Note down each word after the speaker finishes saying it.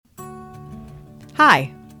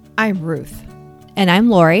Hi, I'm Ruth. And I'm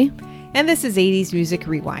Lori. And this is 80's Music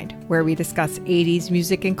Rewind, where we discuss 80's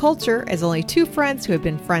music and culture as only two friends who have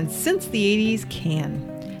been friends since the 80s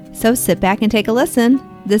can. So sit back and take a listen.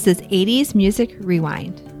 This is 80's Music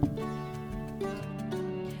Rewind.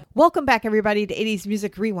 Welcome back, everybody, to 80's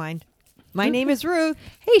Music Rewind. My name is Ruth.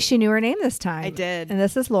 Hey, she knew her name this time. I did. And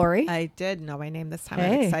this is Lori. I did know my name this time.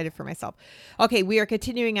 Hey. I'm excited for myself. Okay, we are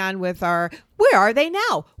continuing on with our Where Are They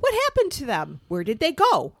Now? What happened to them? Where did they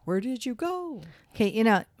go? Where did you go? Okay,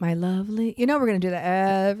 my lovely, we're going to do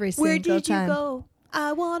that every single time. Where did you go?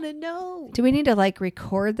 I want to know. Do we need to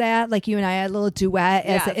record that? Like you and I had a little duet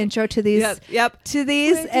as an intro to these? Yep. To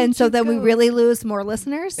these. And so then we really lose more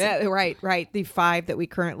listeners? Yeah, right. The 5 that we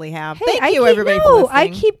currently have. Hey, Thank you, everybody, for listening. I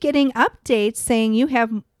keep getting updates saying you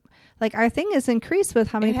have, our thing is increased with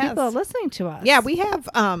how many people are listening to us. Yeah, we have,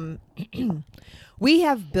 we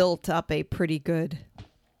have built up a pretty good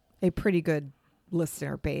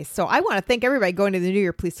listener base. So I want to thank everybody going to the new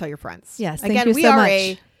year. Please tell your friends. Yes. Again, we are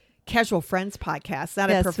a casual friends podcast,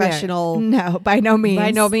 not a professional. No, by no means.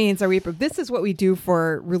 By no means are we. This is what we do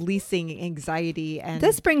for releasing anxiety, and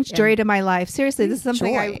this brings joy to my life. Seriously, this is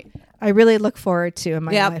something I really look forward to in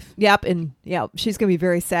my life. Yep. And she's gonna be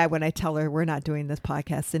very sad when I tell her we're not doing this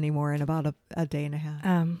podcast anymore in about a day and a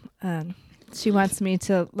half. She wants me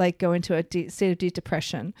to go into a state of deep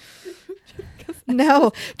depression.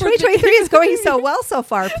 No, 2023 is going so well so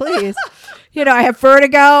far. Please. I have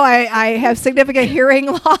vertigo. I have significant hearing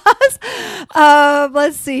loss.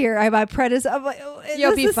 Let's see here. I'm on prednisone.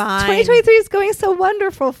 You'll be fine. 2023 is going so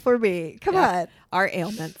wonderful for me. Come on. Our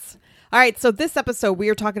ailments. All right. So this episode, we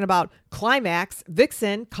are talking about Climax,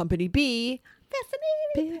 Vixen, Company B,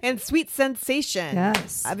 Fascinating, and Sweet Sensation.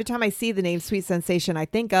 Yes. Every time I see the name Sweet Sensation, I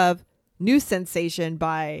think of New Sensation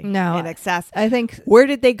by NXS. I think. Where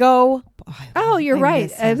did they go? Oh, you're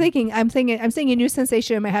right. I'm saying a new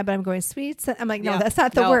sensation in my head, but I'm going sweet. I'm like, no, that's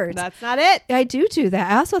not the word. That's not it. I do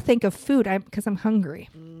that. I also think of food because I'm hungry.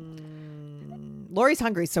 Lori's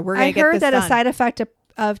hungry, so we're going to get this done. I heard that a side effect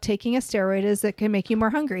of taking a steroid is it can make you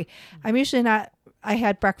more hungry. I'm usually not. I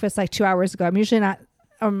had breakfast 2 hours ago. I'm usually not.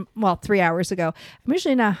 3 hours ago. I'm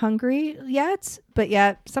usually not hungry yet, but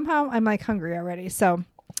yet somehow I'm hungry already. So,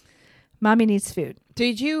 mommy needs food.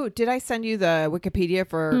 Did I send you the Wikipedia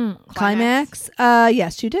for Climax?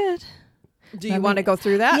 Yes, you did. Do you want to go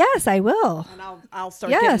through that? Yes, I will. And I'll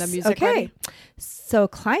start getting the music ready. So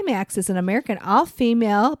Climax is an American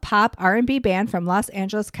all-female pop R&B band from Los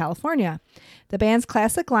Angeles, California. The band's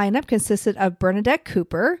classic lineup consisted of Bernadette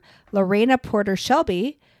Cooper, Lorena Porter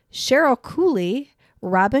Shelby, Cheryl Cooley,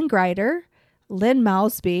 Robin Greider, Lynn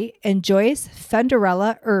Malsby, and Joyce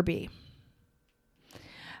Fenderella Irby.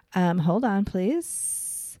 Hold on,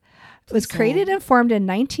 please. It was created and formed in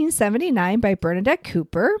 1979 by Bernadette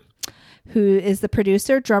Cooper, who is the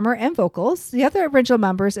producer, drummer, and vocals. The other original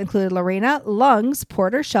members included Lorena Lungs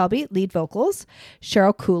Porter Shelby, lead vocals,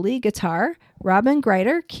 Cheryl Cooley, guitar, Robin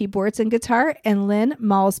Greider, keyboards and guitar, and Lynn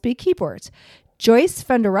Malsby, keyboards. Joyce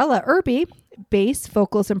Fenderella Irby, bass,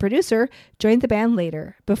 vocals, and producer, joined the band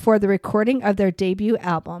later, before the recording of their debut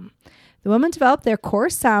album. The women developed their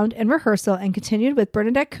core sound in rehearsal and continued with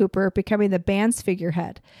Bernadette Cooper becoming the band's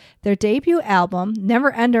figurehead. Their debut album,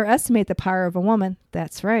 Never Underestimate the Power of a Woman,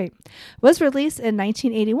 that's right, was released in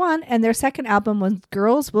 1981, and their second album was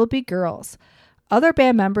Girls Will Be Girls. Other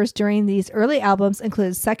band members during these early albums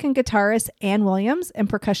included second guitarist Ann Williams and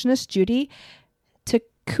percussionist Judy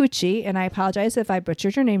Takuchi, and I apologize if I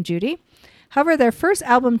butchered your name, Judy. However, their first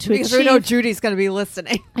album to achieve... Because we know Judy's going to be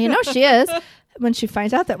listening. She is. When she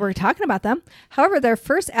finds out that we're talking about them. However, their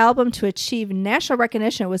first album to achieve national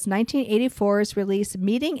recognition was 1984's release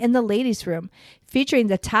Meeting in the Ladies' Room, featuring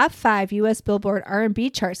the top 5 U.S. Billboard R&B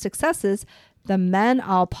chart successes, The Men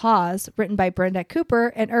All Pause, written by Bernadette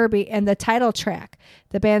Cooper and Irby, and the title track.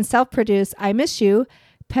 The band's self-produced I Miss You,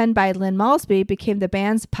 penned by Lynn Malsby, became the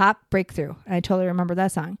band's pop breakthrough. And I totally remember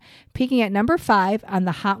that song. Peaking at number 5 on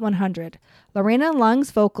the Hot 100. Lorena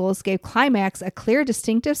Lung's vocals gave Climax a clear,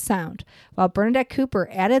 distinctive sound, while Bernadette Cooper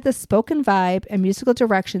added the spoken vibe and musical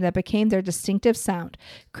direction that became their distinctive sound.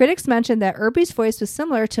 Critics mentioned that Irby's voice was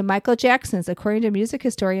similar to Michael Jackson's, according to music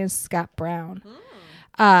historian Scott Brown.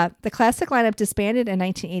 The classic lineup disbanded in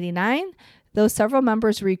 1989, though several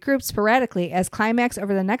members regrouped sporadically as Climax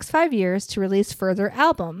over the next 5 years to release further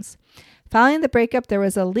albums. Following the breakup, there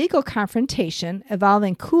was a legal confrontation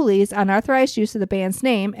involving Cooley's unauthorized use of the band's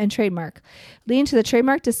name and trademark, leading to the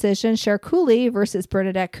trademark decision Cheryl Cooley versus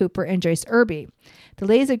Bernadette Cooper and Joyce Irby. The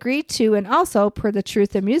ladies agreed to, and also, per the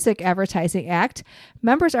Truth in Music Advertising Act,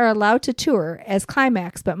 members are allowed to tour as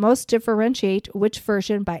Climax, but most differentiate which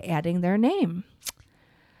version by adding their name.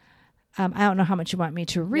 I don't know how much you want me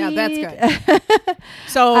to read. Yeah, that's good.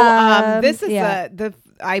 So this is yeah.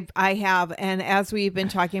 I have, and as we've been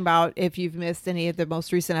talking about, if you've missed any of the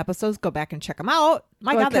most recent episodes, go back and check them out.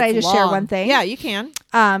 My God, could I just share one thing? Yeah, you can.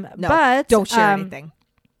 No, but don't share anything.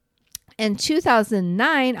 In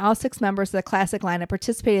 2009, all 6 members of the classic lineup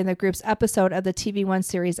participated in the group's episode of the TV One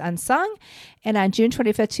series Unsung. And on June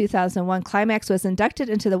 25th, 2001, Climax was inducted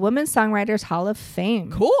into the Women Songwriters Hall of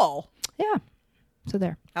Fame. Cool. Yeah. So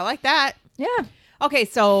there. I like that. Yeah. Okay,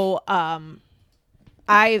 so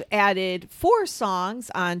I've added 4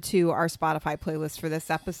 songs onto our Spotify playlist for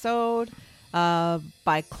this episode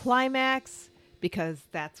by Climax, because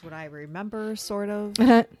that's what I remember, sort of.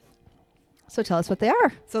 So tell us what they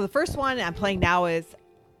are. So the first one I'm playing now is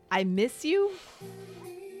I Miss You.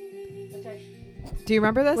 Do you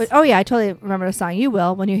remember this? Oh, yeah. I totally remember the song. You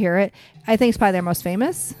will when you hear it. I think it's probably their most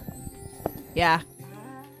famous. Yeah.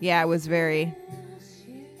 Yeah, it was very...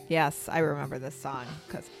 Yes, I remember this song.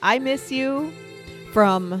 Because I Miss You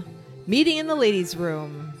from Meeting in the Ladies'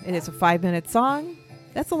 Room. It is a 5-minute song.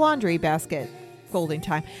 That's a laundry basket folding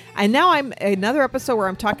time. And now I'm another episode where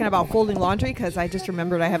I'm talking about folding laundry because I just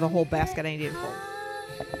remembered I have a whole basket I need to fold.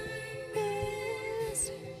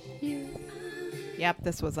 Yep,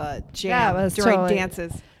 this was a jam during totally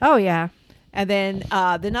dances. Oh, yeah. And then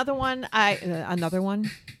another one. Okay. The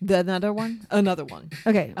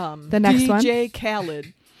next one. DJ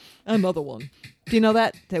Khaled. Another one. Do you know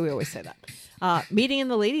that? We always say that. Meeting in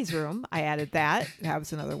the Ladies' Room. I added that. That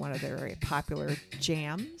was another one of their very popular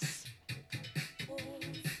jams.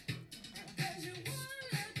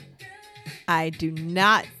 I do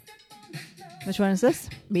not. Which one is this?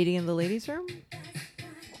 Meeting in the Ladies' Room.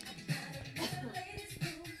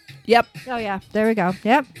 Yep. Oh, yeah. There we go.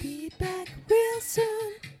 Yep. Be back real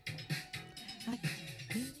soon.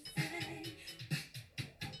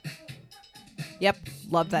 Yep.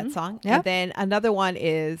 Love that song. Yep. And then another one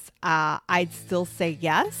is I'd Still Say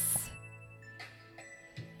Yes.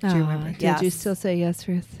 Do you remember? Did you still say yes,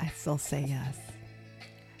 Ruth? I still say yes.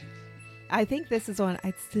 I think this is one.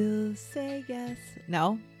 I'd still say yes.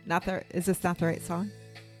 No, not there. Is this not the right song?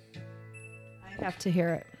 I have to hear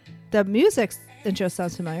it. The music intro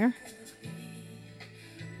sounds familiar.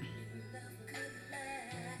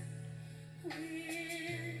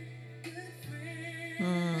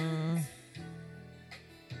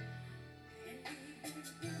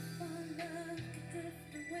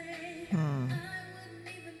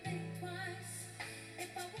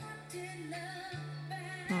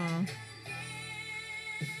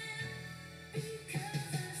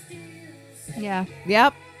 Yeah.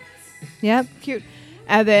 Yep. Yep. Cute.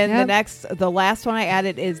 And then the last one I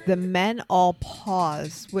added is The Men All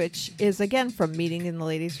Pause, which is again from Meeting in the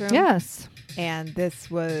Ladies' Room. Yes. And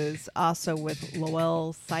this was also with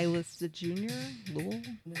Lowell Silas Jr. Lowell.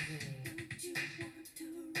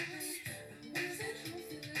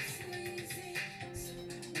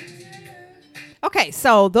 Okay,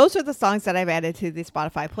 so those are the songs that I've added to the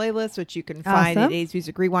Spotify playlist, which you can find at 80's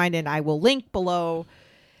Music Rewind, and I will link below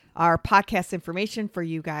our podcast information for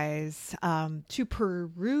you guys to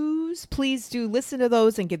peruse. Please do listen to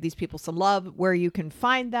those and give these people some love where you can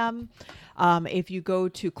find them. If you go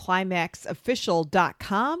to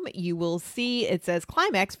climaxofficial.com, you will see it says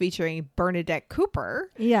Climax featuring Bernadette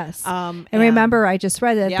Cooper. Yes. And remember, I just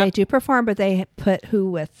read that they do perform, but they put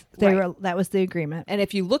who with. That was the agreement. And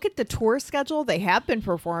if you look at the tour schedule, they have been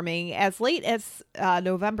performing as late as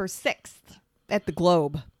November 6th at the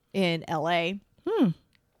Globe in LA.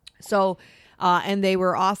 So, and they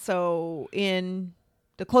were also in,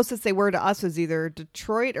 the closest they were to us was either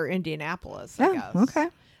Detroit or Indianapolis, I guess. Okay.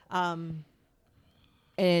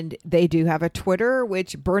 And they do have a Twitter,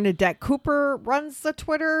 which Bernadette Cooper runs the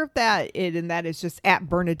Twitter, and that is just at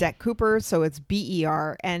Bernadette Cooper. So it's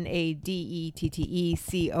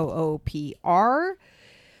BERNADETTECOOPR.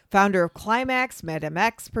 Founder of Climax, Madam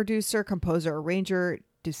X, producer, composer, arranger,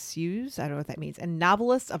 Dessuse, I don't know what that means, and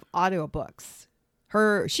novelist of audiobooks.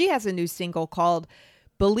 She has a new single called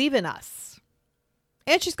Believe in Us.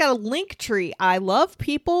 And she's got a link tree. I love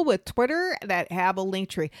people with Twitter that have a link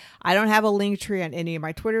tree. I don't have a link tree on any of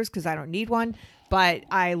my Twitters because I don't need one. But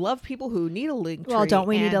I love people who need a link tree. Well, don't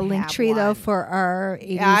we need a link tree, though, for our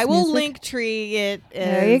 80s I will music? link tree it.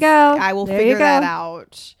 There you go. I will figure that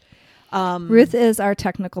out. Ruth is our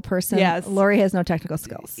technical person. Yes. Lori has no technical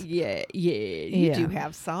skills. Yeah. You do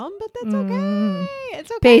have some, but that's okay.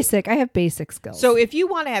 It's okay. Basic. I have basic skills. So if you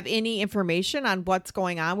want to have any information on what's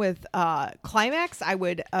going on with Climax, I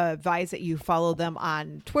would advise that you follow them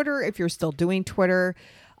on Twitter if you're still doing Twitter.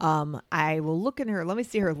 I will look in her. Let me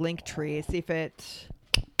see her link tree. See if it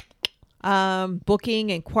booking,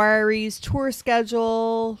 inquiries, tour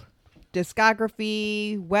schedule.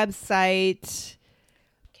 discography, website,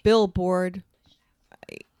 Billboard.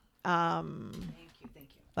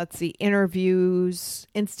 Let's see, interviews,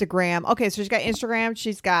 Instagram. Okay, so she's got Instagram.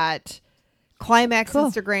 She's got Climax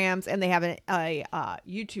Instagrams, and they have a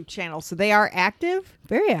YouTube channel. So they are active,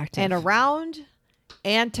 very active, and around,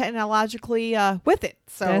 and technologically with it.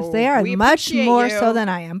 So yes, they are much more so than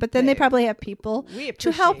I am. But then they probably have people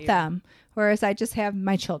to help them, whereas I just have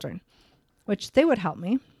my children, which they would help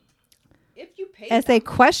me. If you pay as them. They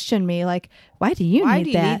question me, like, why do you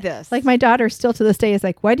need that? This? Like my daughter still to this day is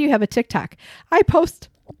like, why do you have a TikTok? I post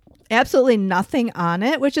absolutely nothing on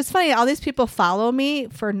it, which is funny. All these people follow me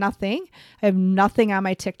for nothing. I have nothing on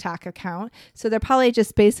my TikTok account. So they're probably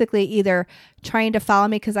just basically either trying to follow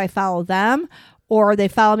me because I follow them, or they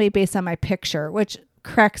follow me based on my picture, which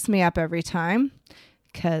cracks me up every time.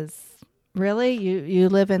 Because really, you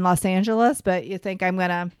live in Los Angeles, but you think I'm going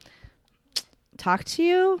to talk to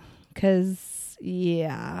you? Because,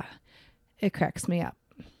 yeah, it cracks me up.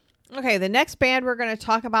 Okay, the next band we're going to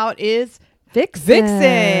talk about is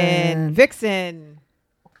Vixen.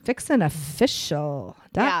 Vixenofficial.com.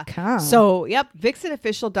 Yeah. So,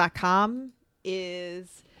 vixenofficial.com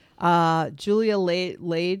is Julia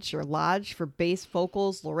Lage or Lodge for bass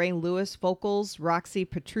vocals, Lorraine Lewis vocals, Roxy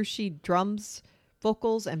Petrucci drums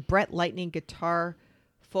vocals, and Brett Lightning guitar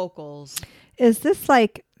vocals. Is this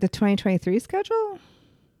like the 2023 schedule?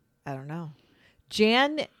 I don't know.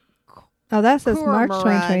 Jan that says March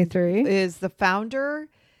 2023. Is the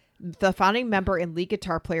founding member and lead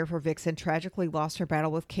guitar player for Vixen, tragically lost her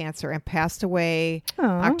battle with cancer and passed away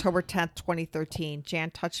October 10th, 2013.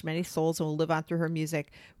 Jan touched many souls and will live on through her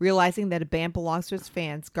music. Realizing that a band belongs to its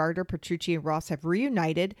fans, Gardner, Petrucci, and Ross have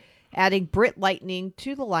reunited, adding Britt Lightning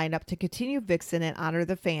to the lineup to continue Vixen and honor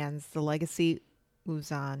the fans. The legacy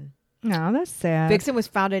moves on. No, that's sad. Vixen was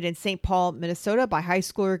founded in St. Paul, Minnesota by high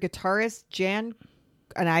schooler guitarist Jan,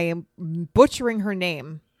 and I am butchering her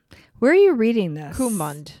name. Where are you reading this?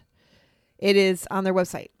 Kumund. It is on their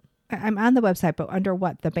website. I'm on the website, but under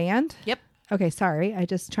what? The band? Yep. Okay, sorry. I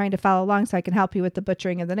just trying to follow along so I can help you with the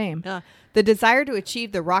butchering of the name. The desire to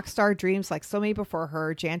achieve the rock star dreams like so many before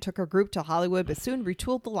her, Jan took her group to Hollywood, but soon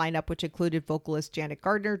retooled the lineup, which included vocalist Janet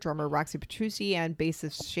Gardner, drummer Roxy Petrucci, and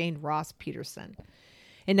bassist Shane Ross Peterson.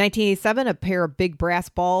 In 1987, a pair of big brass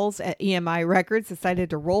balls at EMI Records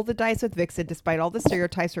decided to roll the dice with Vixen despite all the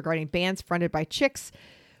stereotypes regarding bands fronted by chicks,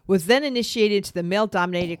 was then initiated to the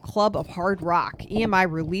male-dominated club of hard rock. EMI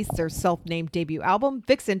released their self-named debut album,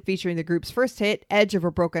 Vixen, featuring the group's first hit, Edge of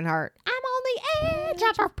a Broken Heart. I'm on the edge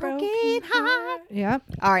of a broken heart. Yeah.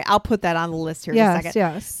 All right, I'll put that on the list here in a second.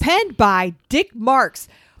 Yes. Penned by Dick Marks.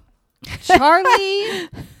 Charlie,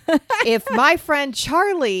 if my friend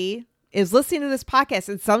Charlie is listening to this podcast,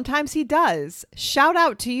 and sometimes he does, shout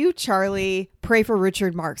out to you, Charlie. Pray for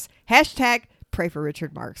Richard Marks. Hashtag pray for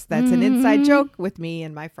Richard Marks. That's an inside joke with me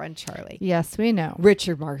and my friend Charlie. Yes, we know.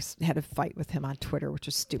 Richard Marks had a fight with him on Twitter, which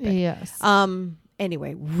was stupid. Yes.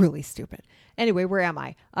 Anyway, really stupid. Anyway, where am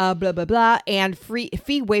I? Blah, blah, blah. And fee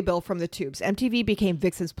waybill from the tubes. MTV became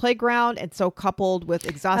Vixen's playground, and so coupled with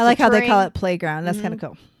exhaustive I like how touring, they call it playground. That's kind of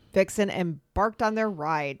cool. Vixen embarked on their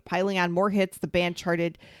ride, piling on more hits. The band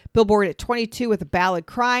charted Billboard at 22 with a ballad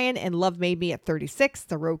Crying and Love Made Me at 36.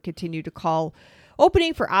 The road continued to call,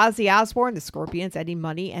 opening for Ozzy Osbourne, the Scorpions, Eddie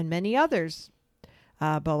Money, and many others.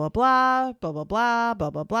 Blah, blah, blah, blah, blah, blah, blah,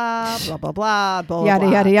 blah, blah, blah, blah, blah, blah, yada,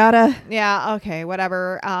 blah. yada, yada. Yeah, okay,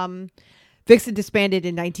 whatever. Vixen disbanded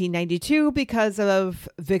in 1992 because of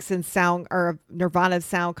Vixen's sound, or Nirvana's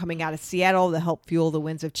sound coming out of Seattle to help fuel the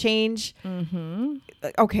winds of change. Mm-hmm.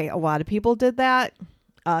 Okay, a lot of people did that.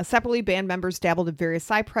 Separately, band members dabbled in various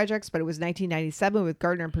side projects, but it was 1997 with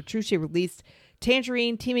Gardner and Petrucci released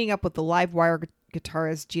Tangerine, teaming up with the live wire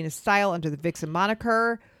guitarist Gina Style under the Vixen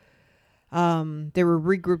moniker. They were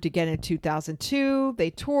regrouped again in 2002. They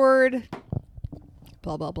toured.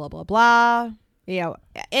 Blah, blah, blah, blah, blah.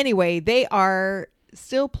 Anyway, they are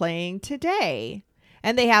still playing today.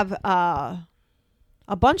 And they have a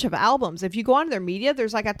bunch of albums. If you go on their media,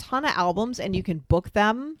 there's like a ton of albums and you can book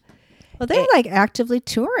them. Well, they're like actively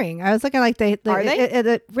touring. I was looking like they are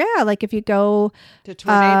they? Yeah, like if you go to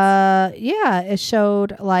tour dates? Yeah, it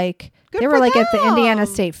showed like Good they were for like them. at the Indiana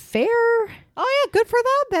State Fair. Oh yeah, good for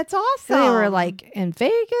them. That's awesome. They were like in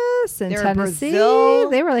Vegas and They're Tennessee. in Brazil.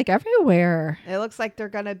 They were like everywhere. It looks like they're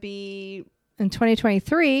gonna be in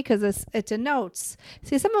 2023 because it denotes.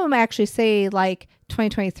 See, some of them actually say like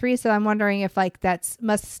 2023, so I'm wondering if like that's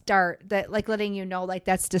must start that like letting you know like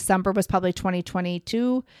that's December was probably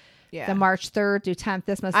 2022. Yeah, the March 3rd through 10th.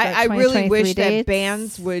 This must start I really wish dates. that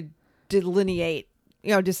bands would delineate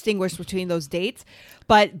distinguish between those dates.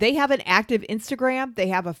 But they have an active Instagram. They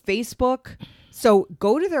have a Facebook. So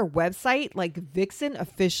go to their website, like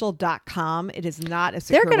vixenofficial.com. It is not a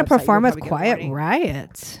secure They're going to website. perform You'll with probably get a Quiet warning.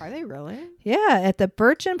 Riot. Are they really? Yeah, at the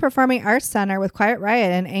Burgeon Performing Arts Center with Quiet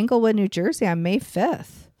Riot in Englewood, New Jersey on May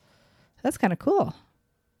 5th. That's kind of cool.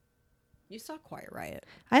 You saw Quiet Riot.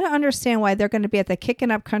 I don't understand why they're going to be at the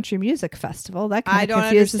Kickin' Up Country Music Festival. That I kind don't of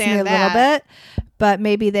confuses me a understand little bit. But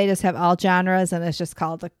maybe they just have all genres and it's just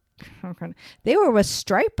called the... They were with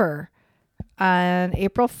Stryper on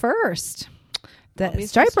April 1st. Love me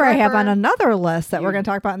some Stryper I have Stryper. on another list that You we're going to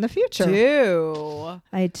talk about in the future.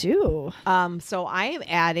 I do. So I am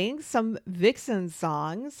adding some Vixen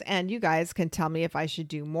songs, and you guys can tell me if I should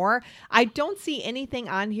do more. I don't see anything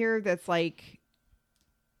on here that's like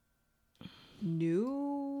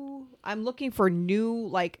new. I'm looking for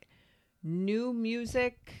new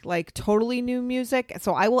music, like totally new music.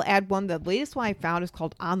 So I will add one. The latest one I found is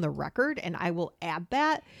called On the Record, and I will add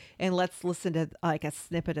that. And let's listen to like a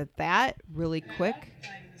snippet of that really quick.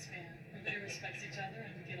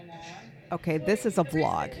 Okay, this is a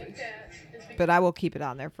vlog, but I will keep it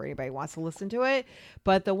on there for anybody who wants to listen to it.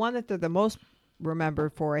 But the one that they're the most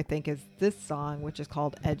remembered for, I think, is this song, which is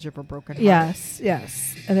called Edge of a Broken Heart. Yes.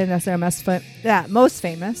 I think that's their most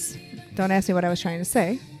famous. Don't ask me what I was trying to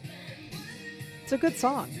say. It's a good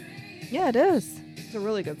song. Yeah, it is. It's a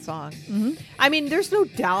really good song. Mm-hmm. I mean, there's no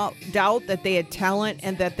doubt that they had talent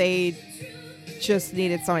and that they just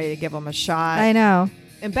needed somebody to give them a shot. I know.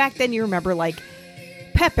 And back then, you remember, like,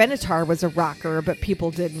 Pat Benatar was a rocker, but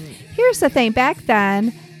people didn't. Here's the thing. Back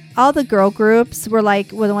then, all the girl groups were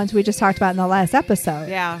the ones we just talked about in the last episode.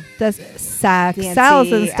 Yeah. The sex Dainty,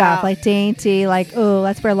 sells and stuff, yeah. like Dainty, like, oh,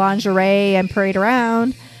 let's wear lingerie and parade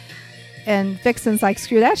around. And Vixen's like,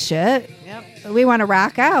 screw that shit. Yep. We want to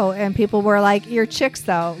rock out. And people were like, you're chicks,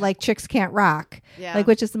 though. Like, chicks can't rock. Yeah. Like,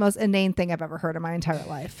 which is the most inane thing I've ever heard in my entire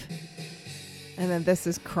life. And then this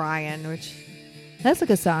is Crying, which... That's a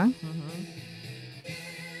good song. Mm-hmm.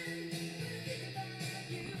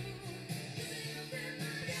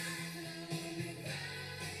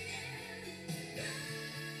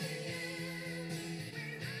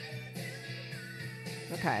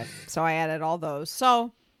 Okay, so I added all those.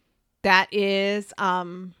 So that is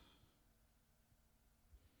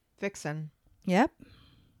Vixen. Yep.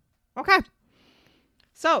 Okay.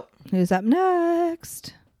 So Who's up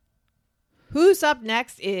next? who's up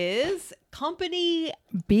next is Company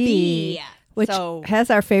B. Which So has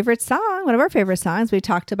our favorite song, one of our favorite songs we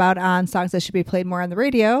talked about on songs that should be played more on the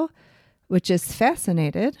radio, which is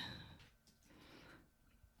Fascinated.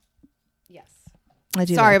 yes. I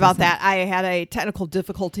do Sorry like about this that. I had a technical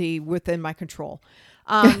difficulty within my control.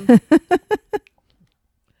 I'm going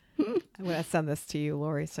to send this to you,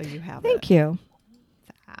 Lori, so you have Thank it. you.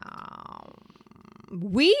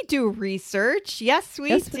 We do research. Yes,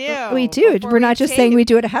 we do. We do. Before We're not just saying take- we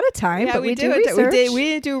do it ahead of time, Yeah, but we do it. research.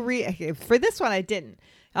 We didn't do for this one. I didn't.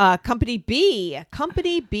 Company B.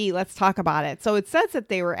 Let's talk about it. So it says that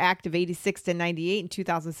they were active 86 to 98 and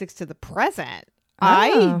 2006 to the present.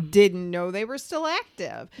 I Oh. didn't know they were still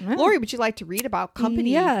active. Oh. Lori, would you like to read about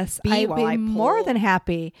Company Yes, B I'd while be I more pull than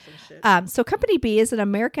happy. some shit? So Company B is an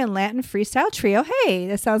American Latin freestyle trio. Hey,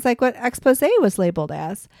 that sounds like what Expose was labeled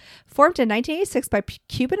as. Formed in 1986 by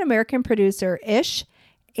Cuban-American producer Ish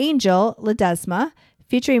Angel Ledesma,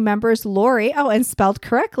 featuring members Lori, and spelled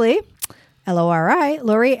correctly, Lori,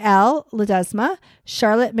 Lori L. Ledesma,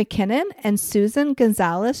 Charlotte McKinnon, and Susan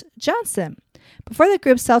Gonzalez Johnson. Before the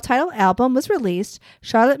group's self-titled album was released,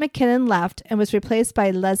 Charlotte McKinnon left and was replaced by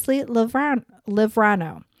Leslie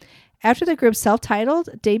Livrano. After the group's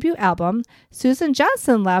self-titled debut album, Susan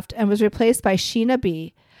Johnson left and was replaced by Sheena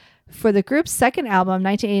B. For the group's second album,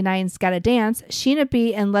 1989's Gotta Dance, Sheena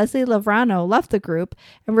B. and Leslie Livrano left the group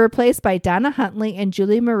and were replaced by Donna Huntley and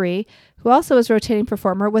Julie Marie, who also was rotating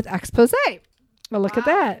performer with Expose. Well, look at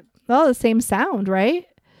that. Well, the same sound, right?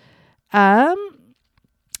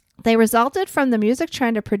 They resulted from the music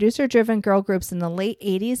trend of producer-driven girl groups in the late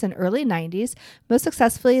 80s and early 90s, most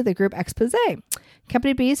successfully the group Expose.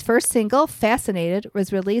 Company B's first single, Fascinated,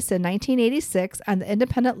 was released in 1986 on the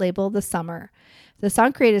independent label The Summer. The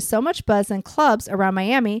song created so much buzz in clubs around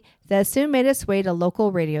Miami that it soon made its way to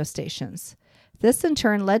local radio stations. This in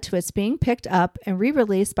turn led to its being picked up and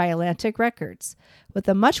re-released by Atlantic Records. With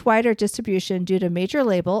a much wider distribution due to major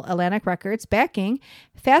label Atlantic Records backing,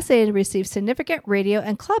 Fascinated received significant radio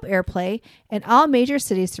and club airplay in all major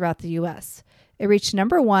cities throughout the U.S. It reached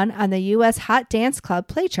number 1 on the U.S. Hot Dance Club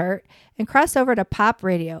play chart and crossed over to pop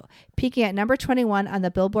radio, peaking at number 21 on the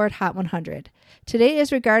Billboard Hot 100. Today it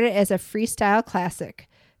is regarded as a freestyle classic.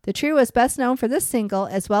 The trio was best known for this single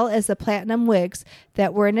as well as the platinum wigs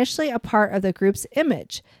that were initially a part of the group's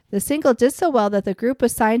image. The single did so well that the group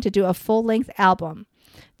was signed to do a full-length album.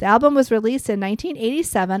 The album was released in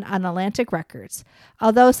 1987 on Atlantic Records.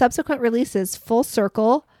 Although subsequent releases Full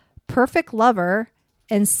Circle, Perfect Lover,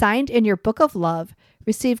 and Signed in Your Book of Love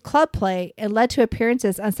received club play and led to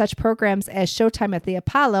appearances on such programs as Showtime at the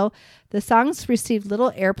Apollo, the songs received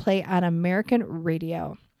little airplay on American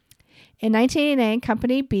radio. In 1989,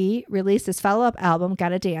 Company B released its follow-up album,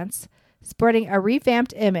 Gotta Dance, sporting a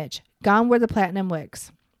revamped image. Gone were the platinum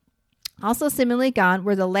wigs. Also seemingly gone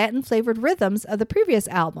were the Latin-flavored rhythms of the previous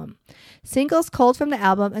album. Singles culled from the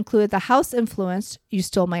album included the house-influenced You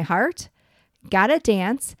Stole My Heart, Gotta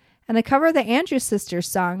Dance, and a cover of the Andrews Sisters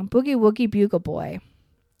song, Boogie Woogie Bugle Boy.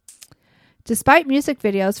 Despite music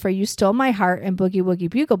videos for You Stole My Heart and Boogie Woogie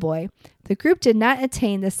Bugle Boy, the group did not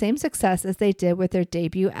attain the same success as they did with their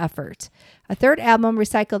debut effort. A third album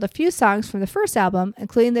recycled a few songs from the first album,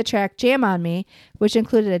 including the track Jam on Me, which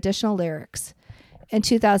included additional lyrics. In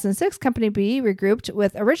 2006, Company B regrouped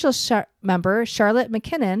with original member Charlotte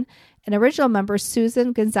McKinnon and original member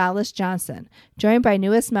Susan Gonzalez Johnson, joined by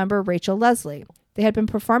newest member Rachel Leslie. They had been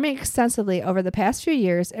performing extensively over the past few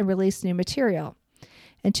years and released new material.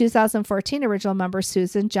 In 2014, original member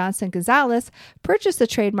Susan Johnson Gonzalez purchased the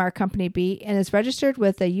trademark Company B and is registered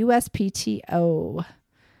with the USPTO.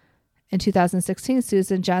 In 2016,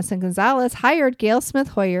 Susan Johnson Gonzalez hired Gail Smith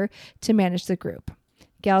Hoyer to manage the group.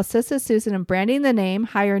 Gail assisted Susan in branding the name,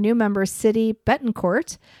 hire new member Sidney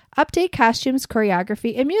Betancourt, update costumes,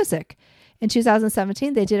 choreography, and music. In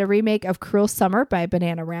 2017, they did a remake of Cruel Summer by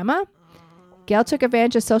Bananarama. Gail took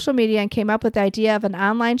advantage of social media and came up with the idea of an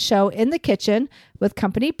online show in the kitchen with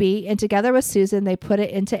Company B, and together with Susan, they put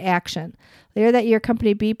it into action. Later that year,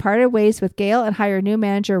 Company B parted ways with Gail and hired new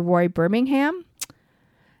manager Roy Birmingham.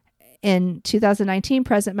 In 2019,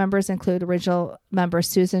 present members include original member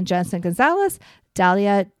Susan Johnson Gonzalez,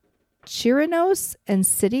 Dahlia Chirinos, and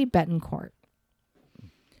Sidney Betancourt.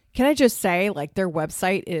 Can I just say, like, their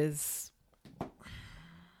website is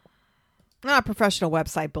not a professional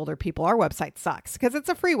website builder, people. Our website sucks because it's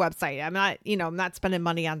a free website. I'm not spending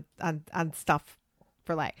money on stuff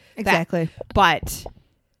for like exactly that. But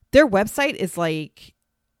their website is like,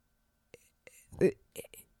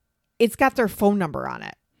 it's got their phone number on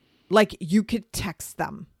it. Like, you could text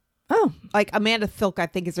them. Oh. Like, Amanda Thilk, I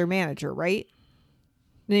think, is their manager, right?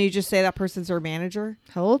 Then you just say that person's their manager?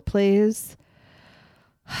 Hold, please.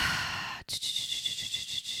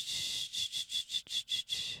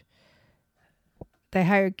 They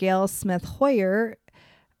hired Gail Smith Hoyer.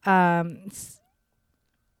 No,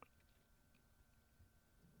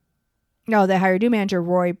 they hired new manager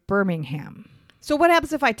Roy Birmingham. So what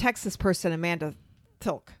happens if I text this person Amanda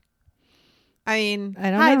Thilk? I mean,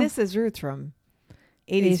 I don't hi, know. this is Ruth from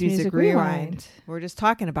 80's Music Rewind. We're just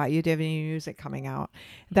talking about you. Do you have any music coming out?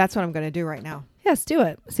 That's what I'm going to do right now. Yes, do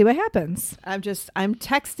it. See what happens. I'm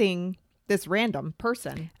texting this random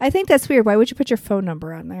person. I think that's weird. Why would you put your phone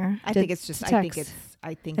number on there? I think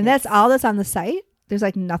that's all that's on the site? There's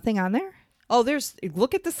like nothing on there? Oh,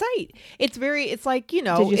 look at the site. It's like,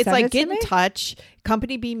 it's like get in touch,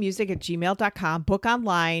 companybmusic@gmail.com, book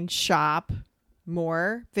online, shop,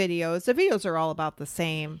 more videos. The videos are all about the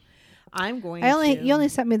same. You only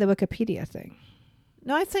sent me the Wikipedia thing.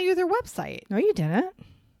 No, I sent you their website. No, you didn't.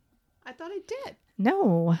 I thought I did.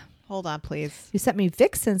 No. Hold on, please. You sent me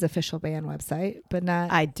Vixen's official band website, but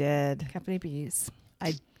not I did. Company B's.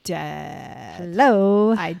 I did.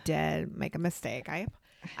 Hello. I did make a mistake. I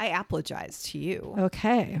apologize to you.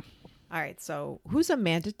 Okay. All right. So who's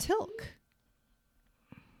Amanda Thilk?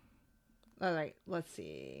 All right. Let's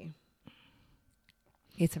see.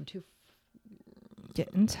 It's him too. Get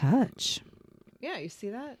in touch. Yeah. You see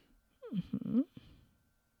that? Mm-hmm.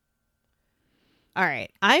 All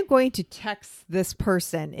right. I'm going to text this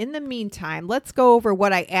person. In the meantime, let's go over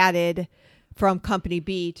what I added from Company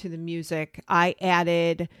B to the music.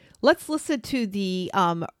 Let's listen to the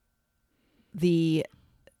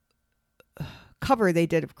cover they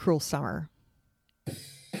did of Cruel Summer.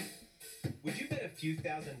 Would you bet a few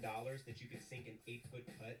 $1,000s that you could sink an 8-foot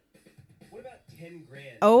putt? What about 10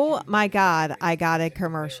 grand? Oh my God, I got a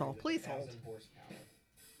commercial. Please hold.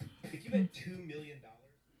 If you bet $2 million.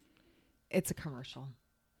 It's a commercial.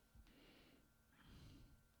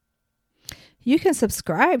 You can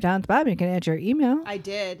subscribe down at the bottom. You can add your email. I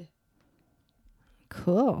did.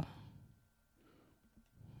 Cool.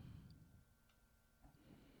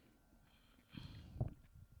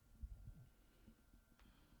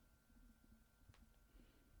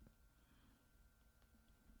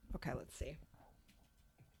 Okay, let's see.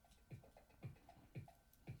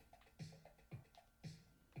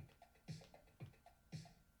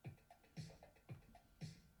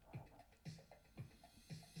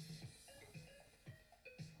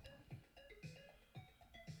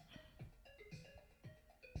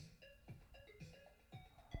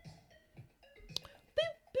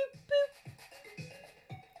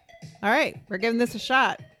 All right, we're giving this a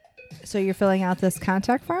shot. So you're filling out this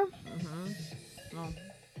contact form Oh.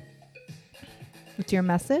 with your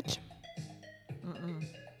message.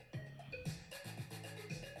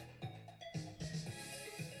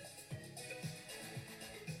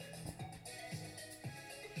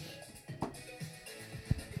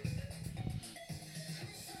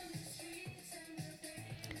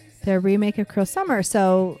 Their remake of Cruel Summer.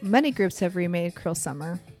 So many groups have remade Cruel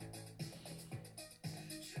Summer.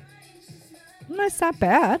 It's not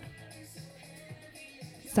bad.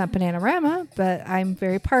 It's not Bananarama, but I'm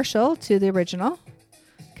very partial to the original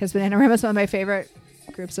because Bananarama is one of my favorite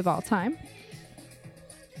groups of all time.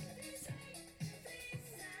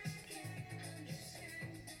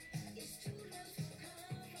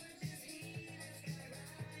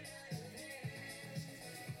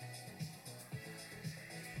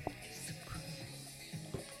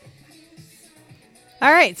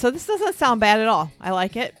 All right, so this doesn't sound bad at all. I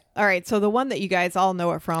like it. All right, so the one that you guys all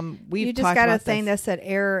know it from, we've You just talked got a about thing this. that said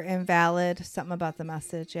error invalid, something about the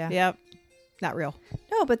message. Yeah. Yep, not real.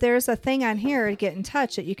 No, but there's a thing on here to get in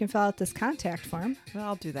touch that you can fill out this contact form. Well,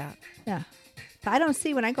 I'll do that. Yeah. But I don't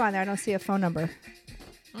see, when I go on there, I don't see a phone number.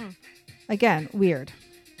 Again, weird.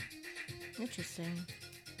 Interesting.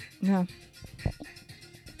 No.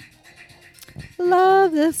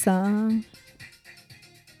 Love this song.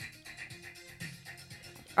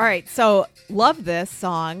 All right, so love this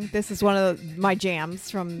song. This is one of my jams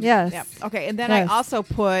from. Yes. Yep. Okay, and then Yes. I also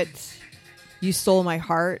put "You Stole My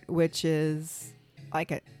Heart," which is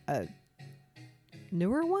like a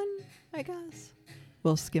newer one, I guess.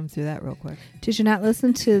 We'll skim through that real quick. Did you not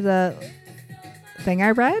listen to the thing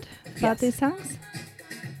I read about Yes. these songs?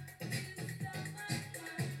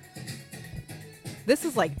 This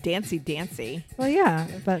is like dancey. Well, yeah,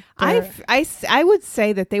 but I would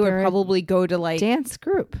say that they would they're a probably go to like dance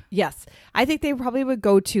group. yes. I think they probably would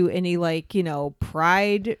go to any like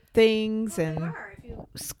pride things and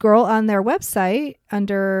Scroll on their website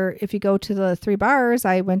under, if you go to the 3 bars,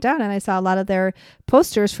 I went down and I saw a lot of their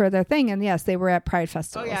posters for their thing. And yes, they were at Pride oh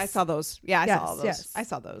festivals. yeah, I saw those. Yeah, I Yes, saw all those. yes. I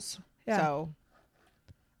saw those. Yeah. So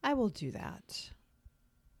I will do that.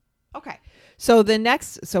 Okay. So the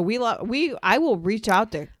next, I will reach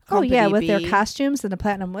out to. Oh yeah, Company with their B. costumes and the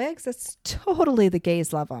platinum wigs. It's totally the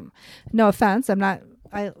gays love them. No offense,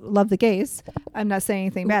 I love the gays. I'm not saying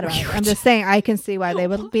anything bad about it. I'm just saying I can see why they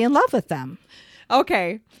would be in love with them.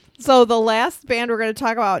 Okay. So the last band we're going to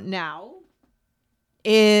talk about now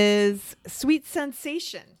is Sweet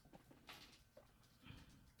Sensation.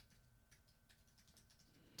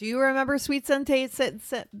 Do you remember Sweet Sensation?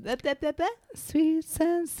 Sweet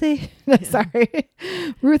sensation. Sorry,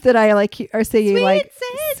 Ruth and I are singing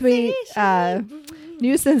sweet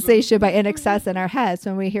new sensation by NXS in our heads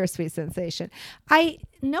when we hear Sweet Sensation. I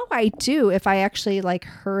know I do if I actually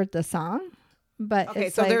heard the song, but Okay,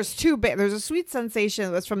 it's so there's two bands. There's a Sweet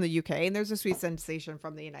Sensation that's from the UK, and there's a Sweet Sensation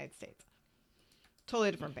from the United States. Totally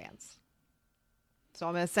different bands. So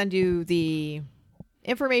I'm going to send you the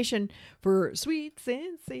information for Sweet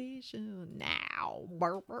Sensation now.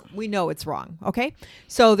 We know it's wrong, okay?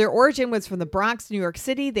 So their origin was from the Bronx, New York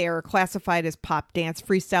City. They are classified as pop, dance,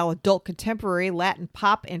 freestyle, adult, contemporary, Latin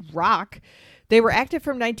pop, and rock. They were active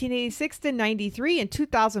from 1986 to 93 and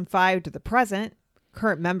 2005 to the present.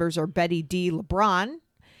 Current members are Betty D. LeBron,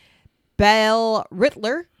 Belle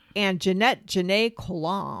Rittler, and Jeanette Janae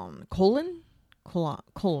Colon,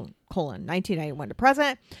 1991 to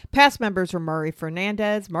present. Past members were Margie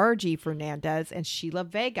Fernandez, and Sheila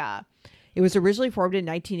Vega. It was originally formed in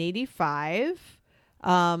 1985.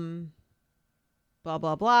 Blah,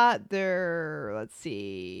 blah, blah. Let's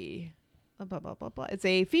see. Blah, blah, blah, blah. It's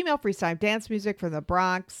a female freestyle dance music from the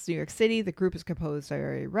Bronx, New York City. The group is composed, I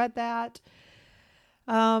already read that.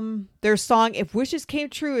 Their song "If Wishes Came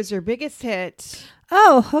True" is their biggest hit.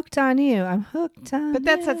 Oh, Hooked on You. I'm hooked on But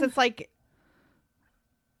that you. says it's like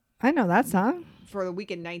I know that song. for the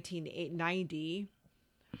week in 1990.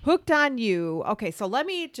 Hooked on You. Okay, so let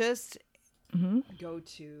me just go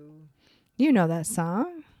to. You know that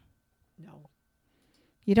song. No.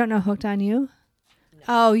 You don't know Hooked on You? No.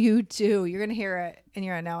 Oh, you do. You're going to hear it and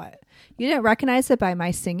you're going to know it. You didn't recognize it by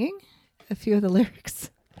my singing a few of the lyrics.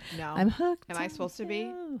 No. I'm hooked. Am I supposed to be?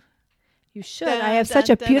 You. You should. Dun, I have dun, such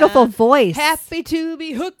a dun, beautiful dun. voice. Happy to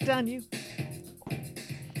be hooked on you.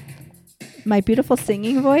 My beautiful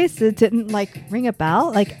singing voice, it didn't ring a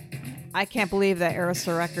bell. I can't believe that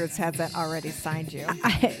Arista Records has that already signed you.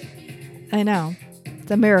 I know. It's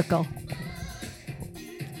a miracle.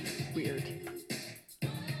 Weird.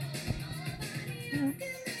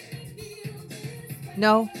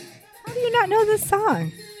 No, How do you not know this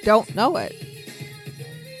song? don't know it.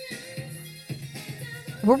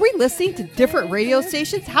 Were we listening to different radio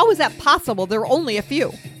stations? How is that possible? There were only a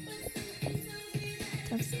few.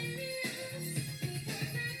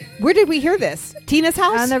 Where did we hear this? Tina's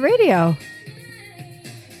house? On the radio.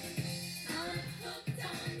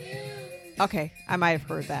 Okay, I might have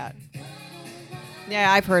heard that.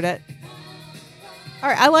 Yeah, I've heard it. All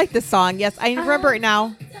right, I like this song. Yes, I remember it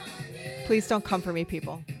now. Please don't come for me,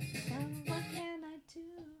 people.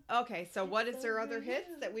 Okay, so what is their other hits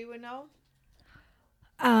that we would know?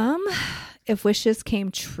 If Wishes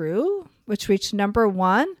Came True, which reached number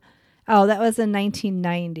 1. Oh, that was in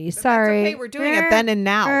 1990. But Sorry. that's okay, we're doing it then and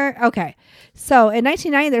now. Okay. So in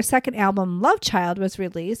 1990, their second album, Love Child, was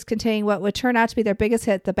released, containing what would turn out to be their biggest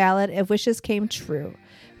hit, the ballad If Wishes Came True,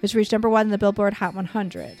 which reached number 1 in the Billboard Hot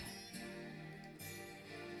 100.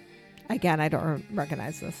 Again, I don't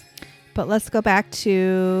recognize this. But let's go back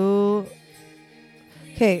to...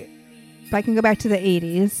 Okay, if I can go back to the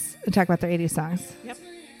 80s and talk about their 80s songs. Yep.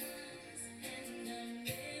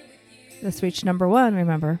 This reached number 1,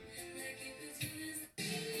 remember.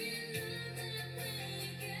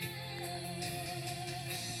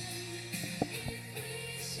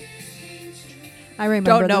 I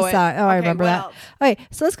remember Don't know this it. song. Oh, I Okay, remember that. well. Okay,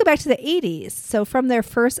 so let's go back to the 80s. So from their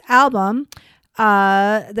first album,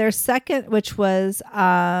 their second, which was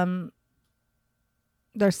their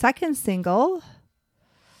second single,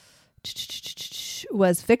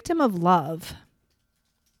 was Victim of Love.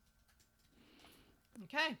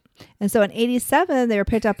 Okay. And so in 87, they were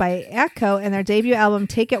picked up by Echo, and their debut album,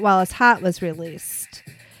 Take It While It's Hot, was released.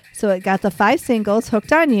 So it got the 5 singles,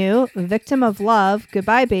 Hooked on You, Victim of Love,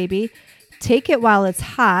 Goodbye Baby, Take It While It's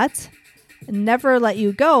Hot, Never Let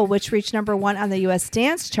You Go, which reached number 1 on the U.S.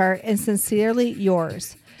 dance chart, and Sincerely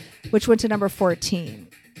Yours, which went to number 14,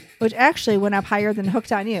 which actually went up higher than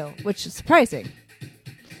Hooked on You, which is surprising.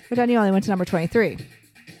 Hooked on You only went to number 23.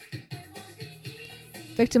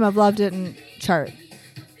 Victim of Love didn't chart.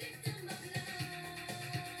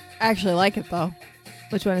 I actually like it, though.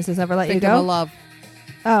 Which one is this? Never Let You Victim Go? of Love.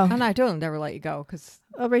 Oh. I'm not doing Never Let You Go because...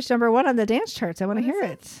 It reached number 1 on the dance charts. I want to hear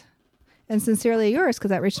it. And Sincerely Yours, because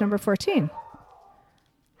that reached number 14.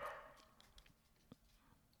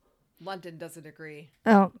 London doesn't agree.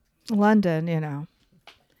 Oh, London, you know.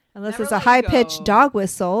 Unless Never it's a Let You high-pitched Go. dog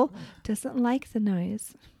whistle. Doesn't like the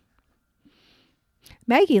noise.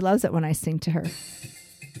 Maggie loves it when I sing to her.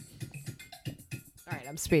 All right,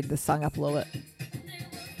 I'm speeding this song up a little bit.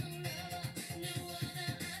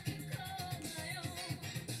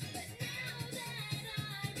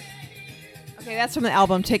 Okay, that's from the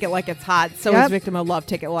album Take It Like It's Hot. So Yep. is Victim of Love,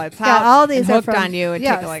 Take It While It's Hot. Yeah, all these and are Hooked from... on You and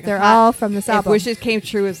yes, Take It Like It's they're Hot. all from this If album. Wishes Came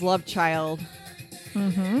True is Love Child.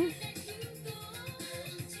 Mm-hmm.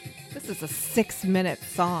 This is a 6-minute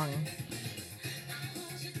song.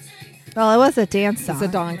 Well, it was a dance song. It's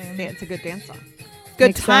a good dance song. Good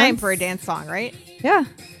Makes time sense. for a dance song, right? Yeah.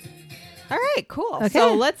 All right, cool. Okay.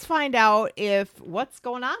 So let's find out what's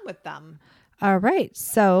going on with them. All right.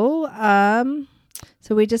 So,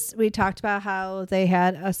 we talked about how they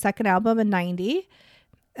had a second album in 90,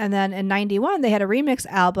 and then in 91 they had a remix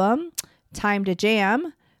album, Time to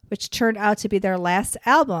Jam, which turned out to be their last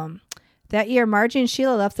album. That year, Margie and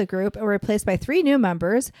Sheila left the group and were replaced by 3 new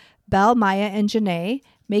members, Belle, Maya, and Janae,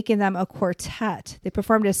 making them a quartet. They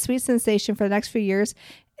performed as Sweet Sensation for the next few years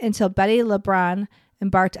until Betty LeBron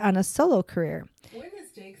embarked on a solo career. When the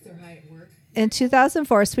stakes are high at work. In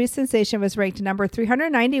 2004, Sweet Sensation was ranked number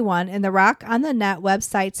 391 in the Rock on the Net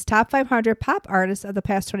website's top 500 pop artists of the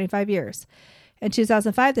past 25 years. In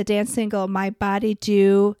 2005, the dance single My Body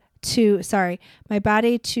to Serpo,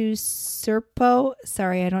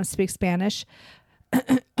 sorry, I don't speak Spanish,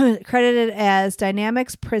 credited as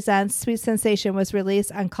Dynamics Presents Sweet Sensation, was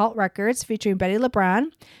released on Cult Records, featuring Betty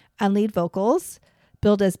LeBron on lead vocals,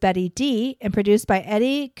 billed as Betty D, and produced by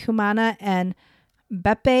Eddie Cumana and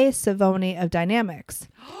Beppe Savoni of Dynamics.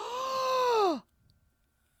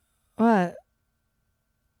 What?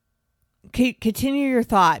 Continue your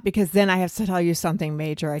thought, because then I have to tell you something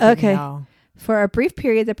major. I didn't know. For a brief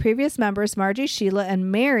period, the previous members, Margie, Sheila,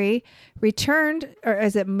 and Mary, returned, or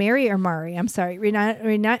is it Mary or Mari? I'm sorry,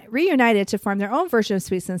 reunited to form their own version of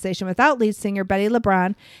Sweet Sensation without lead singer Betty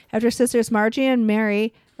LeBron after sisters Margie and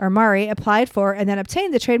Mari applied for and then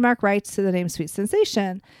obtained the trademark rights to the name Sweet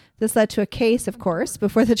Sensation. This led to a case, of course,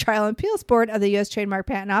 before the Trial and Appeals Board of the U.S. Trademark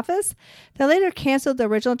Patent Office that later canceled the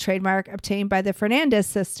original trademark obtained by the Fernandez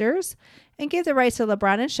sisters and gave the rights to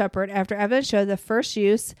LeBron and Shepard after evidence showed the first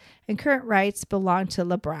use and current rights belonged to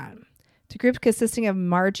LeBron. The group consisting of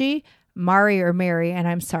Margie, Mari or Mary, and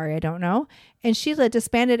I'm sorry, I don't know. And Sheila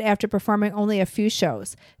disbanded after performing only a few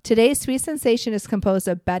shows. Today's Sweet Sensation is composed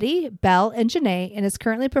of Betty, Belle, and Janae, and is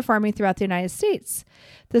currently performing throughout the United States.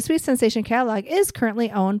 The Sweet Sensation catalog is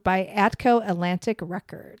currently owned by Atco Atlantic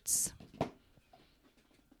Records.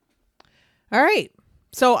 All right.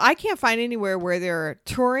 So I can't find anywhere where they're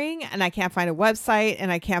touring, and I can't find a website,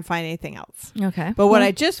 and I can't find anything else. Okay. But what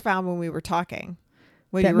I just found when we were talking,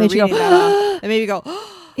 when That you were made you reading go, that, it made me go,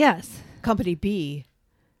 Yes. Company B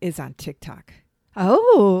is on TikTok.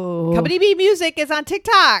 Oh. Company B Music is on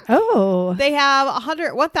TikTok. Oh. They have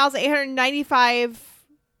 1,895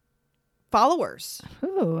 followers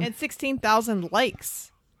Ooh. and 16,000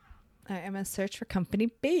 likes. I am going to search for Company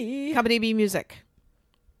B. Company B Music.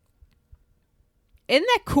 Isn't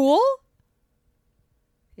that cool?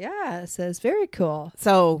 Yeah, it says very cool.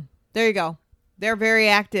 So there you go. They're very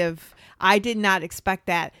active. I did not expect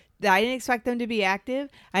that. I didn't expect them to be active.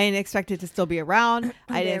 I didn't expect it to still be around.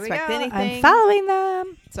 I didn't expect anything. I'm following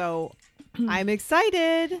them. So I'm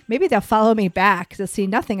excited. Maybe they'll follow me back to see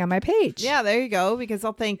nothing on my page. Yeah, there you go. Because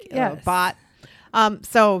they'll think Yes. bot.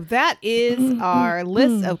 So that is our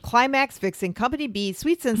list of Climax, Vixen, Company B,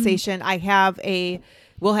 Sweet Sensation.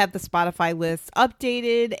 We'll have the Spotify list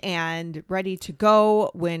updated and ready to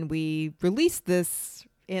go when we release this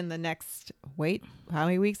in the next, how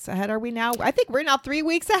many weeks ahead are we now? I think we're now 3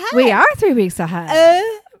 weeks ahead. We are 3 weeks ahead.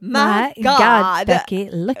 Oh my God.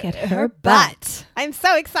 Becky, look at her butt. I'm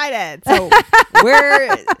so excited. So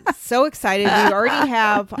we're so excited. We already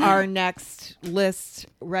have our next list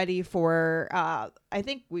ready for, I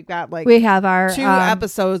think we've got we have our 2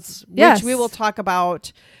 episodes, which yes. we will talk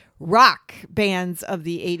about rock bands of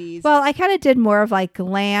the 80s. Well, I kind of did more of like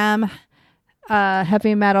glam,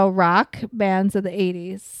 heavy metal rock bands of the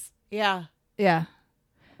 80s. Yeah. Yeah.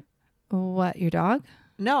 What, your dog?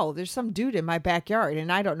 No, there's some dude in my backyard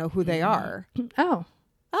and I don't know who they are. Oh,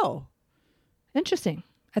 Oh. Interesting.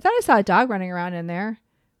 I thought I saw a dog running around in there.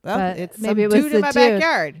 Well, But it's maybe some it was dude the in my dude.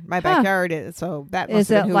 backyard. My backyard is, so that must Is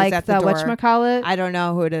have it been who like was at the the door. whatchamacallit? I don't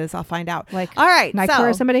know who it is. I'll find out. Like all right. Nightcore So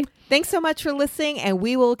or somebody? thanks so much for listening, and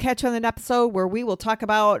we will catch you on an episode where we will talk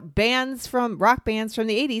about rock bands from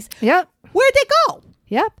the 80s. Yep. Where'd they go?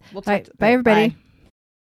 Yep. We'll All right. talk- Bye, everybody. Bye.